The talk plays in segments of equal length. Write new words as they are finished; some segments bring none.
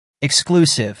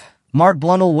Exclusive. Mark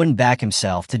Brundle wouldn't back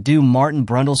himself to do Martin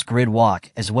Brundle's grid walk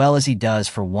as well as he does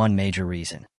for one major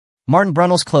reason. Martin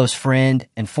Brundle's close friend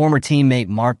and former teammate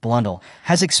Mark Brundle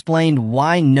has explained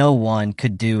why no one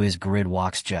could do his grid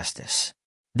walks justice.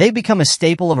 They've become a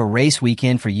staple of a race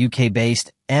weekend for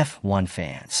UK-based F1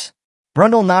 fans.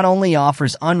 Brundle not only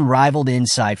offers unrivaled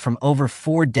insight from over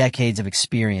 4 decades of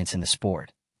experience in the sport,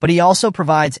 but he also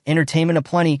provides entertainment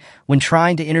aplenty when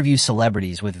trying to interview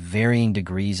celebrities with varying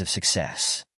degrees of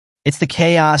success. It's the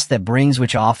chaos that brings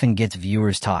which often gets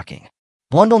viewers talking.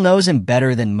 Brundle knows him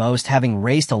better than most, having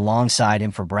raced alongside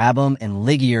him for Brabham and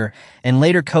Ligier and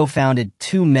later co-founded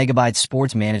 2 Megabyte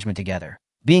Sports Management together,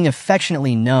 being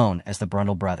affectionately known as the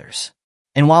Brundle brothers.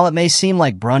 And while it may seem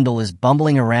like Brundle is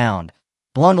bumbling around,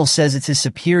 Brundle says it's his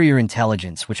superior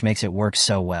intelligence which makes it work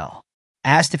so well.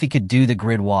 Asked if he could do the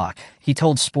grid walk, he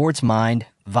told Sports Mind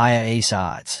via Ace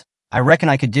Odds, "I reckon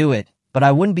I could do it, but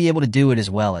I wouldn't be able to do it as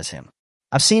well as him.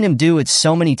 I've seen him do it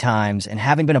so many times, and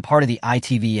having been a part of the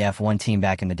ITV F1 team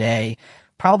back in the day,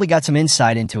 probably got some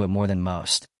insight into it more than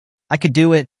most. I could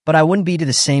do it, but I wouldn't be to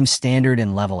the same standard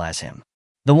and level as him."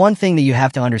 The one thing that you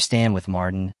have to understand with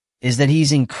Martin is that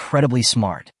he's incredibly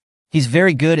smart. He's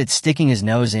very good at sticking his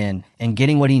nose in and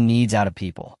getting what he needs out of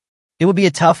people. It would be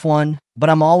a tough one, but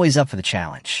I'm always up for the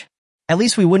challenge. At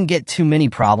least we wouldn't get too many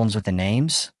problems with the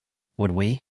names, would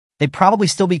we? They'd probably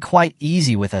still be quite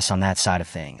easy with us on that side of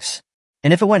things.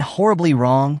 And if it went horribly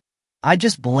wrong, I'd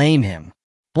just blame him.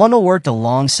 Brundle worked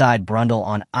alongside Brundle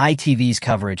on ITV's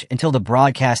coverage until the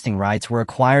broadcasting rights were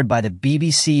acquired by the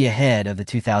BBC ahead of the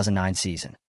 2009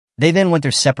 season. They then went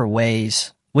their separate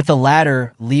ways, with the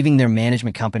latter leaving their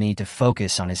management company to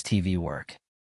focus on his TV work.